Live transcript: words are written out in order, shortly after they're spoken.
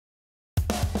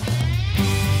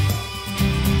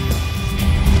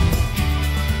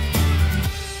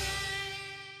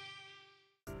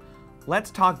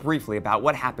Let's talk briefly about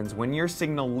what happens when your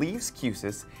signal leaves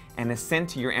Q-SYS and is sent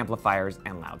to your amplifiers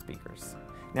and loudspeakers.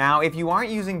 Now, if you aren't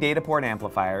using data port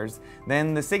amplifiers,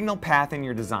 then the signal path in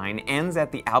your design ends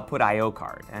at the output I/O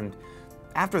card, and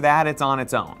after that, it's on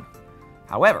its own.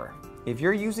 However, if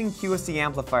you're using QSC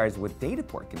amplifiers with data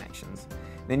port connections,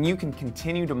 then you can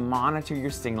continue to monitor your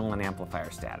signal and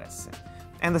amplifier status.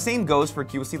 And the same goes for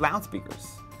QSC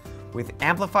loudspeakers. With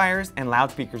amplifiers and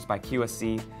loudspeakers by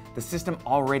QSC, the system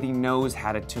already knows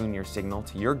how to tune your signal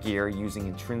to your gear using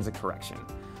intrinsic correction,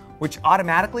 which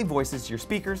automatically voices your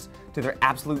speakers to their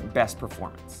absolute best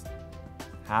performance.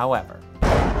 However,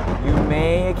 you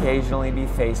may occasionally be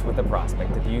faced with the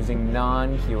prospect of using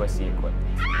non-QSC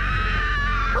equipment.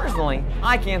 Personally,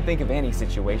 I can't think of any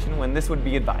situation when this would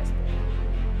be advisable.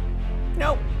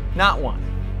 Nope, not one.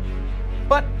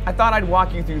 But I thought I'd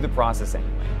walk you through the process anyway.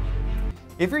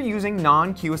 If you're using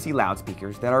non-QSC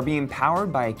loudspeakers that are being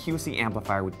powered by a QSC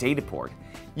amplifier with data port,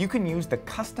 you can use the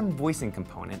custom voicing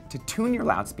component to tune your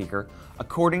loudspeaker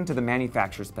according to the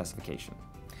manufacturer's specification.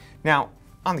 Now,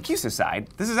 on the Q-SYS side,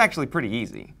 this is actually pretty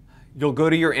easy. You'll go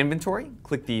to your inventory,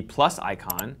 click the plus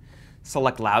icon,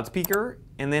 select loudspeaker,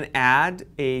 and then add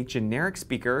a generic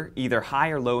speaker, either high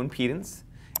or low impedance,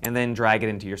 and then drag it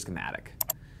into your schematic.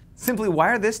 Simply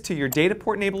wire this to your data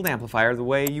port enabled amplifier the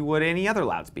way you would any other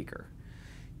loudspeaker.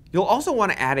 You'll also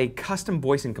want to add a custom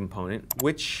voicing component,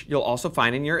 which you'll also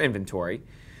find in your inventory,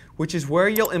 which is where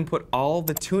you'll input all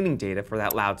the tuning data for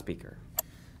that loudspeaker.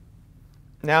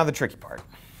 Now the tricky part,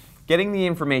 getting the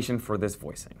information for this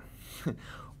voicing.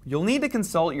 You'll need to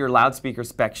consult your loudspeaker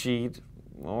spec sheet,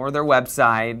 or their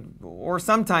website, or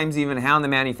sometimes even hound the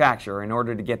manufacturer in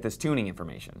order to get this tuning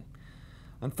information.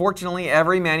 Unfortunately,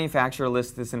 every manufacturer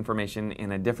lists this information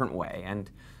in a different way, and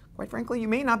quite frankly, you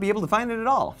may not be able to find it at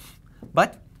all.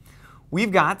 But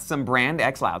we've got some brand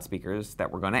X loudspeakers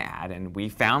that we're going to add, and we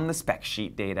found the spec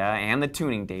sheet data and the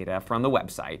tuning data from the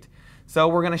website. So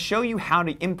we're going to show you how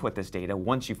to input this data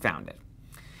once you've found it.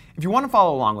 If you want to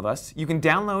follow along with us, you can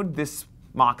download this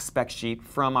mock spec sheet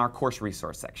from our course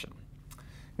resource section.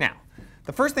 Now,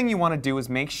 the first thing you want to do is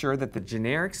make sure that the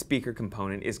generic speaker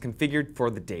component is configured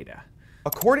for the data.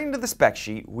 According to the spec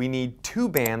sheet, we need 2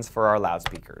 bands for our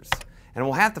loudspeakers, and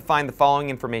we'll have to find the following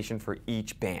information for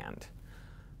each band.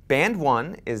 Band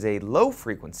 1 is a low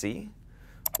frequency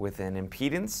with an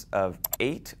impedance of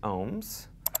 8 ohms,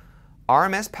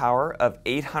 RMS power of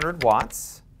 800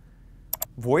 watts,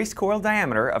 voice coil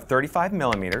diameter of 35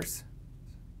 millimeters,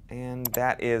 and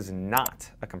that is not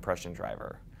a compression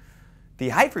driver. The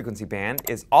high frequency band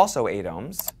is also 8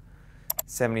 ohms,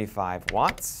 75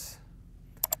 watts,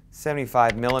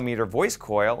 75 millimeter voice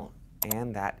coil,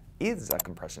 and that is a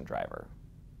compression driver.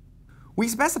 We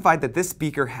specified that this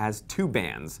speaker has 2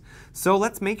 bands, so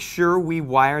let's make sure we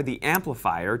wire the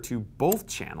amplifier to both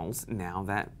channels now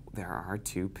that there are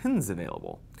 2 pins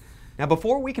available. Now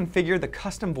before we configure the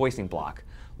custom voicing block,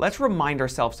 let's remind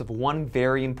ourselves of one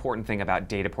very important thing about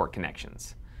data port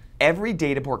connections. Every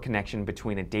data port connection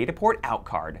between a data port out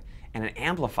card and an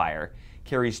amplifier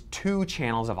carries 2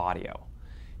 channels of audio.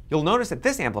 You'll notice that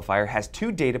this amplifier has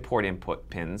 2 data port input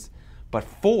pins, but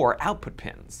 4 output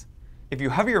pins. If you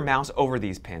hover your mouse over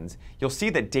these pins, you'll see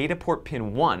that data port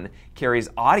pin 1 carries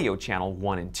audio channel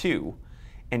 1 and 2,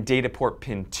 and data port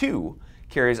pin 2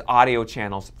 carries audio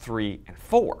channels 3 and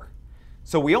 4.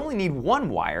 So we only need 1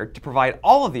 wire to provide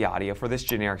all of the audio for this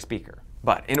generic speaker.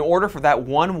 But in order for that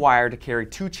 1 wire to carry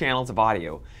 2 channels of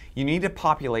audio, you need to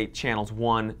populate channels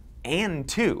 1 and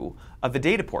 2 of the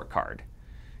data port card.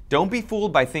 Don't be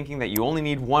fooled by thinking that you only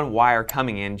need 1 wire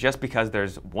coming in just because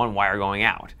there's 1 wire going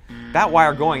out. That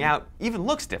wire going out even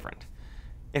looks different.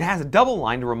 It has a double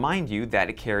line to remind you that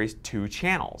it carries 2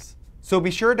 channels. So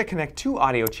be sure to connect 2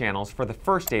 audio channels for the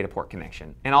first data port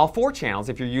connection, and all 4 channels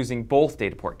if you're using both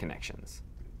data port connections.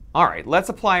 Alright, let's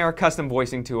apply our custom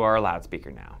voicing to our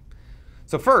loudspeaker now.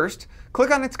 So first, click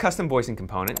on its custom voicing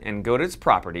component and go to its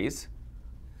properties,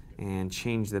 and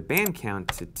change the band count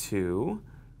to 2.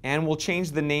 And we'll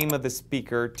change the name of the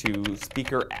speaker to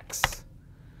Speaker X.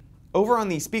 Over on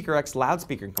the Speaker X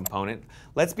loudspeaker component,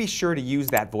 let's be sure to use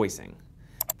that voicing.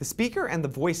 The speaker and the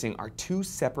voicing are 2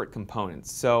 separate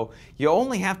components, so you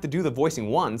only have to do the voicing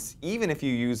once, even if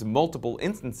you use multiple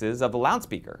instances of the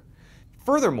loudspeaker.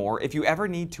 Furthermore, if you ever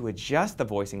need to adjust the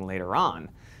voicing later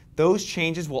on, those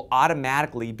changes will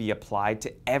automatically be applied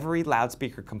to every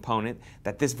loudspeaker component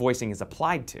that this voicing is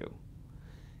applied to.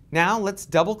 Now let's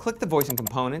double-click the voicing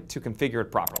component to configure it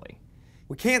properly.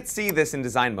 We can't see this in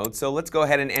design mode, so let's go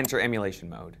ahead and enter emulation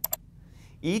mode.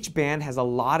 Each band has a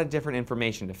lot of different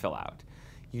information to fill out.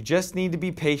 You just need to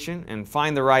be patient and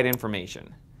find the right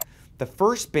information. The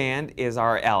first band is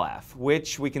our LF,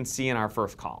 which we can see in our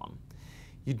first column.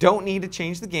 You don't need to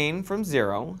change the gain from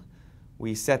 0.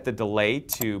 We set the delay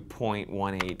to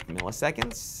 0.18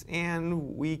 milliseconds,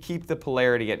 and we keep the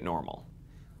polarity at normal.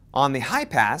 On the high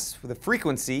pass, the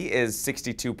frequency is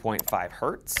 62.5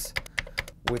 Hertz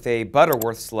with a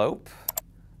Butterworth slope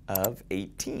of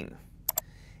 18.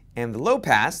 And the low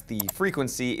pass, the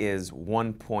frequency is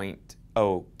 1.0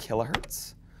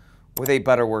 kilohertz with a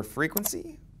Butterworth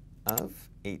frequency of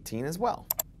 18 as well.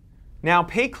 Now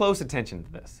pay close attention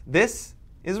to this. This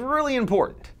is really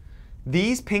important.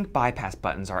 These pink bypass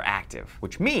buttons are active,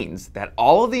 which means that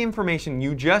all of the information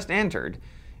you just entered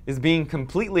is being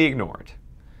completely ignored.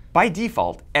 By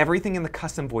default, everything in the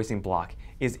custom voicing block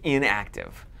is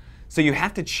inactive, so you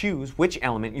have to choose which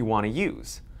element you want to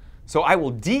use. So I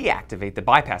will deactivate the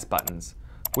bypass buttons,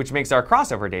 which makes our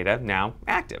crossover data now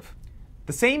active.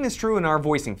 The same is true in our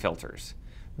voicing filters.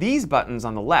 These buttons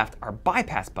on the left are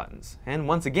bypass buttons, and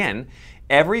once again,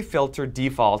 every filter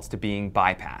defaults to being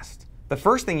bypassed. The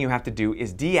first thing you have to do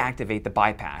is deactivate the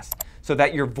bypass so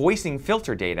that your voicing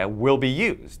filter data will be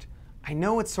used. I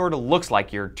know it sort of looks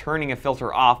like you're turning a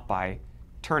filter off by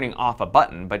turning off a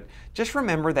button, but just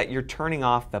remember that you're turning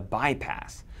off the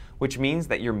bypass, which means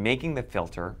that you're making the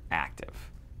filter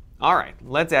active. All right,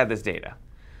 let's add this data.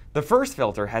 The first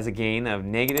filter has a gain of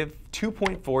negative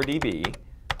 2.4 dB,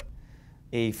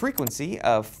 a frequency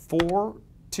of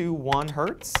 421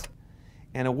 Hertz,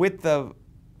 and a width of,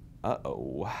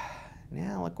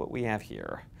 now look what we have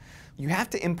here. You have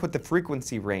to input the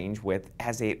frequency range width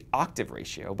as an octave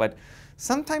ratio, but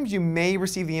sometimes you may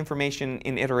receive the information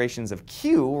in iterations of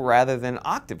Q rather than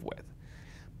octave width.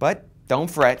 But don't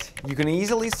fret, you can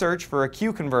easily search for a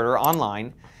Q converter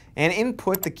online and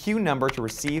input the Q number to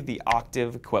receive the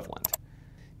octave equivalent.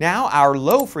 Now our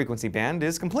low frequency band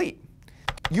is complete.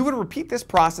 You would repeat this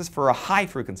process for a high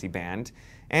frequency band,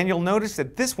 and you'll notice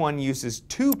that this one uses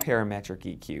 2 parametric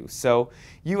EQ, so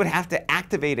you would have to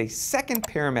activate a second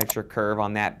parametric curve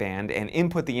on that band and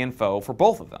input the info for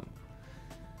both of them.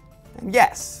 And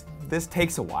yes, this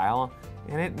takes a while,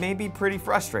 and it may be pretty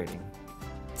frustrating.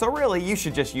 So really, you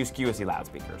should just use Q-SYS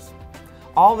loudspeakers.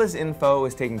 All this info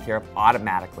is taken care of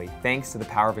automatically thanks to the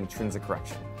power of intrinsic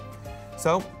correction.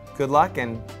 So, good luck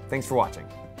and thanks for watching.